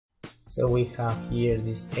So we have here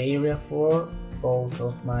this area for both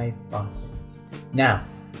of my buttons. Now,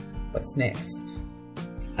 what's next?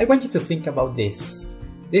 I want you to think about this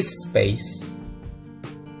space.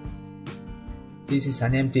 This is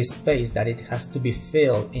an empty space that it has to be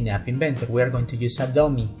filled in App Inventor. We are going to use a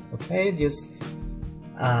dummy, okay? Just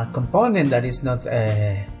a component that is not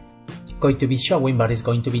going to be showing, but is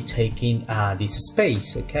going to be taking this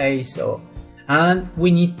space, okay? So, and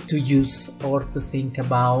we need to use or to think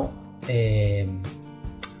about,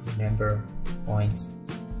 remember points.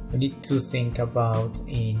 We need to think about,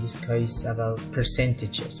 in this case, about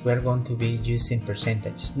percentages. We're going to be using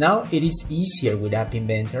percentages. Now it is easier with App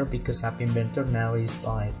Inventor because App Inventor now is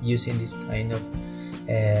using this kind of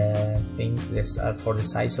thing for the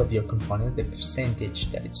size of your components, the percentage.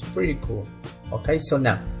 That it's pretty cool. Okay, so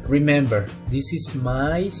now remember, this is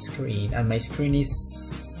my screen, and my screen is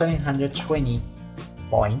 720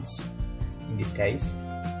 points in this case,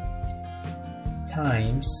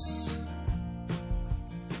 times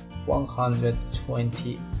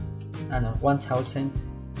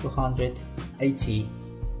 1280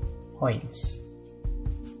 points.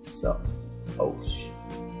 So, oh,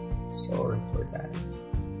 sorry for that.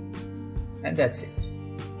 And that's it.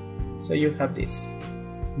 So you have this.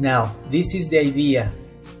 Now, this is the idea.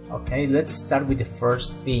 Okay, let's start with the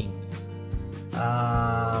first thing.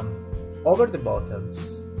 Over the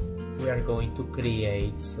buttons, we are going to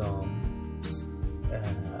create some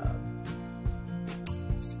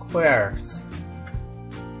squares.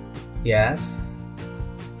 Yes.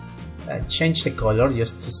 Change the color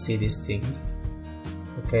just to see this thing.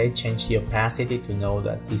 Okay, change the opacity to know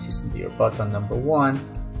that this is your button number 1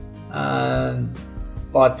 and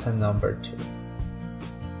button number 2.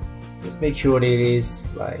 Just make sure it is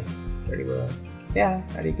like very well. Yeah,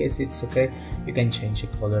 I guess it's okay. You can change the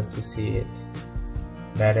color to see it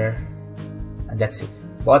better, and that's it.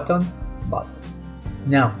 Button, button.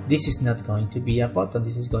 Now this is not going to be a button.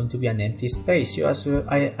 This is going to be an empty space.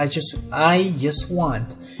 I just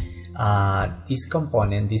want this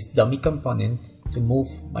component, this dummy component, to move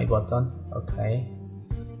my button, okay,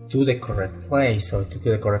 to the correct place or to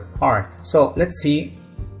the correct part. So let's see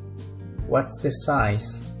what's the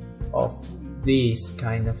size of this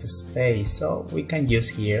kind of space. So we can use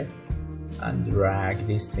here and drag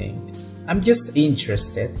this thing. I'm just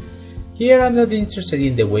interested. Here I'm not interested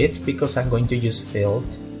in the width because I'm going to use fill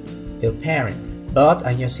parent, but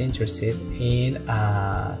I'm just interested in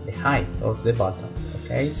the height of the button.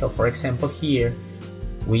 Okay, so for example here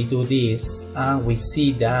we do this and we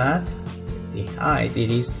see that the height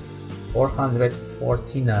it is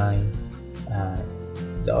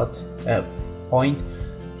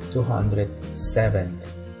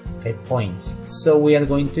 449.207 points. So we are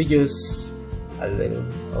going to use a little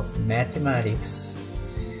of mathematics,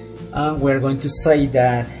 and we're going to say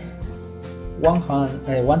that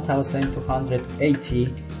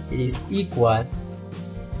 1280 it is equals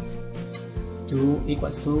to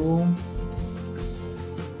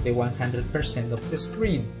the 100% of the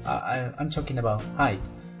screen. I'm talking about height.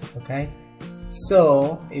 Okay,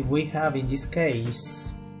 so if we have in this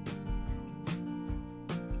case,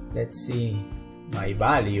 let's see, my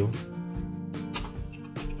value,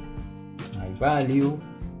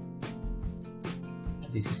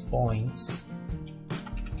 this is points,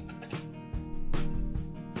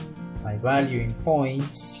 my value in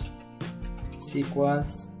points is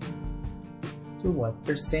equals to what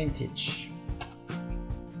percentage?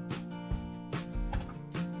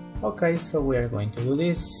 Okay, so we are going to do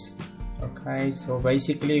this. Okay, so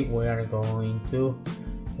basically we are going to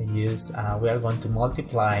use, we are going to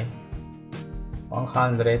multiply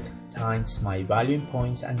 100 times my value in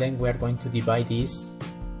points, and then we are going to divide this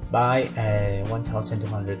by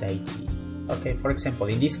 1280. Okay, for example,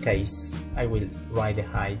 in this case, I will write the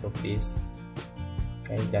height of this.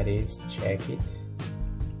 Okay, that is, check it.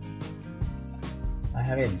 I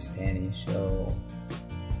have it in Spanish, so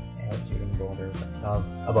I didn't bother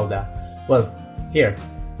about that. Well, here.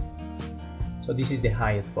 So this is the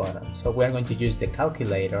height button. So we are going to use the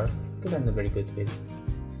calculator because I'm not very good with it.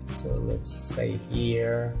 So let's say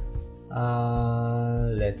here,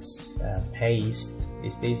 let's paste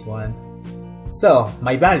this one. So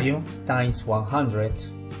my value times 100,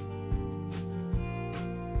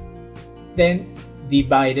 then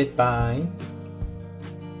divided by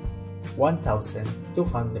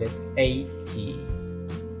 1280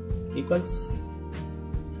 equals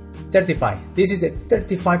 35. This is the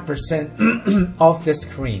 35% of the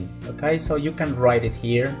screen. Okay, so you can write it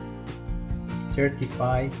here,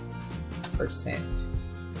 35%.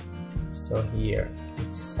 So here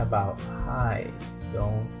it's about height.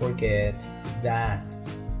 Don't forget that.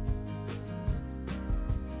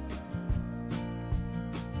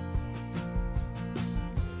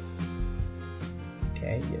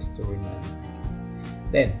 okay, just to remember.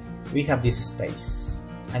 Then we have this space,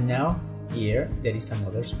 and now here there is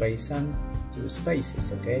another space and two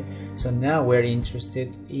spaces, okay? So now we're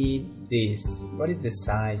interested in this. What is the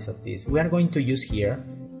size of this? We are going to use here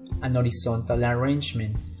an horizontal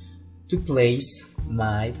arrangement to place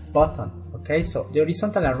my button, okay? So the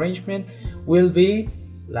horizontal arrangement will be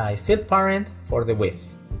like field parent for the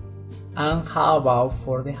width. And how about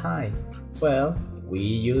for the height? Well, we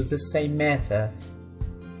use the same method.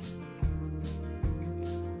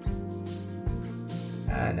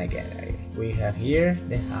 And again, we have here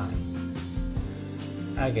the height.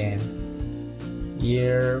 Again,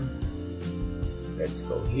 here, let's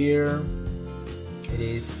go here. It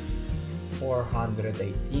is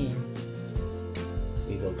 418.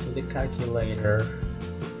 We go to the calculator,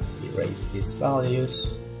 erase these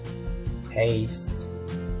values, paste,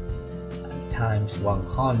 and times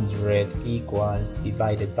 100 equals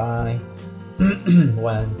divided by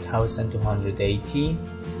 1280.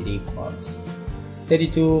 It equals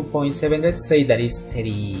 32.7. Let's say that is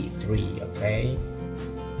 33, okay?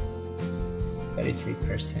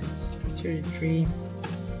 33%.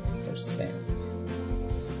 33%.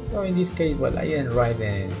 So in this case, well, I didn't write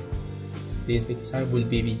this because I will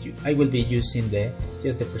be using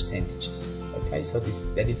just the percentages. Okay, so this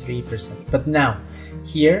 33%. But now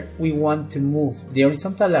here we want to move the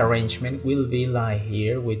horizontal arrangement will be like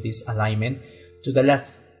here with this alignment to the left.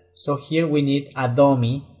 So here we need a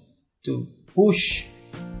dummy to push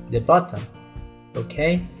the button.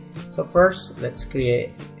 Okay, so first let's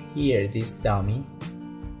create here this dummy.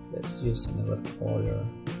 Let's use another color,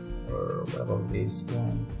 or what about this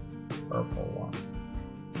one, purple one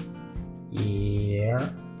here,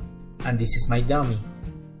 and this is my dummy.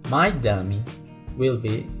 My dummy will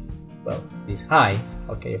be, well, this height,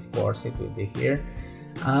 okay, of course it will be here,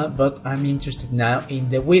 but I'm interested now in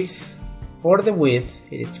the width. For the width,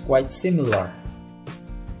 it's quite similar.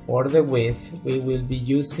 For the width, we will be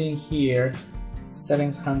using here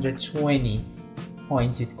 720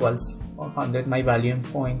 points equals 100, my value in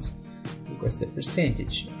points equals the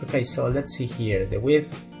percentage. Okay, so let's see here the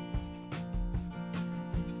width.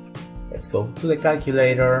 Let's go to the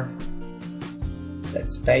calculator,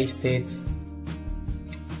 let's paste it,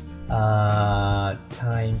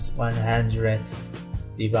 times 100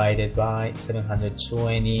 divided by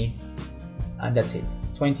 720, and that's it,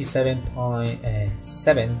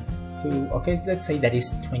 27.72. okay, let's say that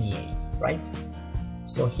is 28, right?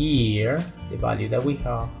 So here the value that we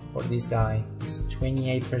have for this guy is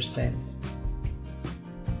 28%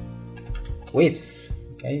 width.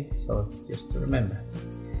 Okay, so just to remember.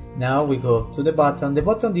 Now we go to the button. The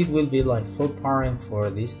button, it will be like full parent for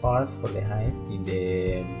this part, for the height in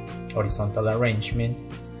the horizontal arrangement.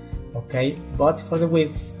 Okay, but for the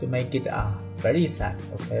width, to make it very exact.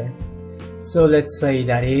 Okay, so let's say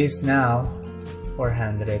that is now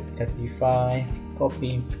 435.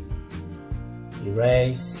 Copy,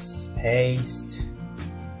 erase, paste,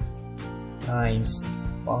 times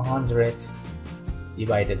 100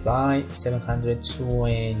 divided by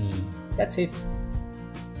 720. That's it.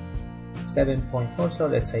 7.4. So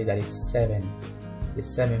let's say that it's 7. The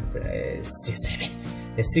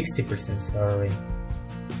 60%. Sorry,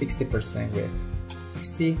 60% width.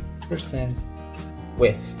 60%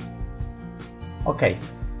 width. Okay.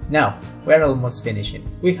 Now we're almost finishing.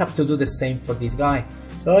 We have to do the same for this guy.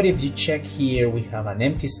 But if you check here, we have an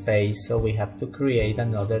empty space, so we have to create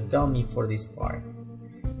another dummy for this part.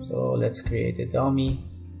 So let's create a dummy.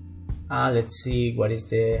 Let's see what is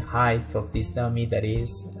the height of this dummy. That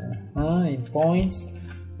is in points.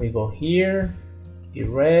 We go here,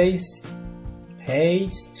 erase,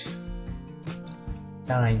 paste,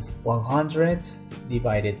 times 100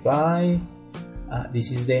 divided by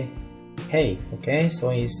this is the height. Okay,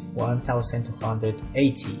 so it's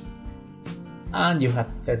 1280. And you have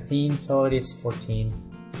 13, so it is 14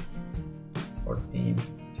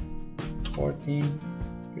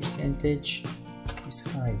 percentage is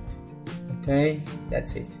height. Okay,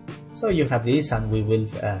 that's it. So you have this, and we will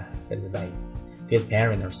fill it by field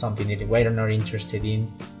parent or something that we're not interested in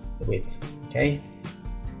the width. Okay,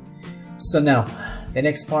 so now the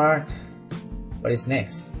next part. What is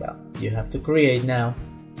next? Well, you have to create now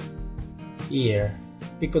here,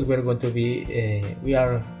 because we're going to be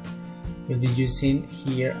we'll be using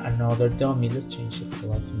here another dummy. Let's change the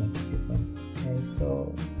color to make it different. Okay,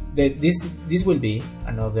 so this will be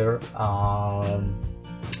another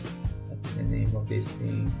what's the name of this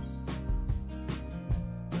thing?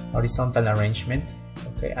 Horizontal arrangement.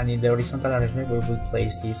 Okay, and in the horizontal arrangement we will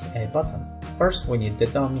place this button. First we need the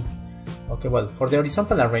dummy. Okay, well, for the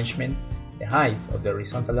horizontal arrangement, the height of the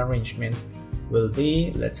horizontal arrangement will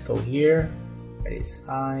be, let's go here, that is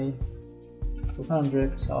high,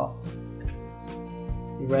 200, so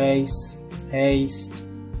erase, paste,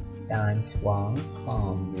 times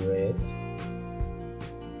 100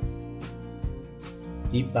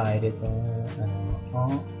 divided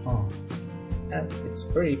and it's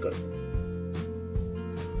pretty good.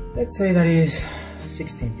 Let's say that is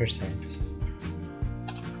 16%.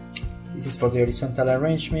 This is for the horizontal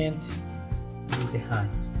arrangement. This is the height.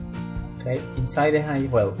 Okay, inside the height,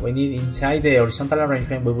 well, we need inside the horizontal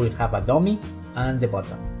arrangement we will have a dummy and the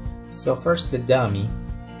bottom. So first the dummy,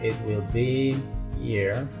 it will be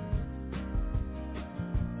here.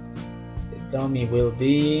 The dummy will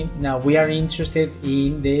be, now we are interested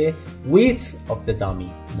in the width of the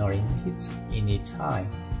dummy, not in its height.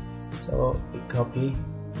 So we copy,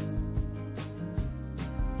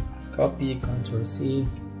 Ctrl C,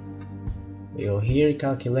 we go here,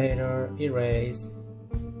 calculator, erase.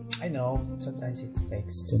 I know sometimes it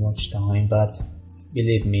takes too much time, but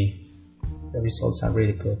believe me, the results are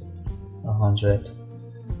really good. 100,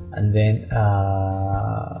 and then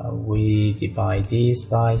we divide this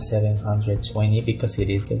by 720 because it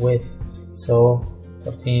is the width. So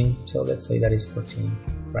 14. So let's say that is 14,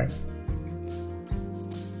 right?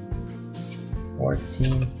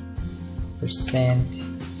 14%,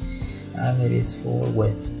 and it is for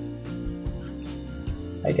width.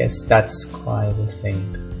 I guess that's quite a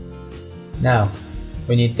thing. Now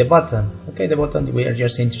we need the bottom. Okay, the bottom, we are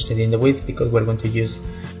just interested in the width because we're going to use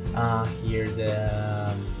here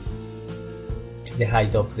the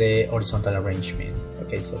height of the horizontal arrangement.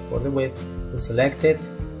 Okay, so for the width, we select it,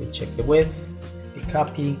 we check the width, we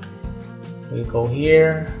copy, we go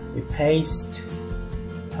here, we paste,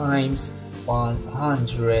 times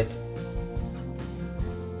 100,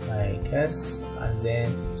 I guess, and then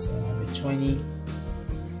 720,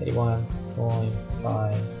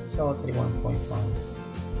 31.5, so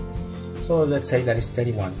 31.5. So let's say that is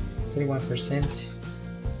 31%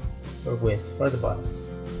 for width for the bottom.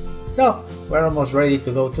 So we're almost ready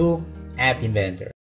to go to App Inventor.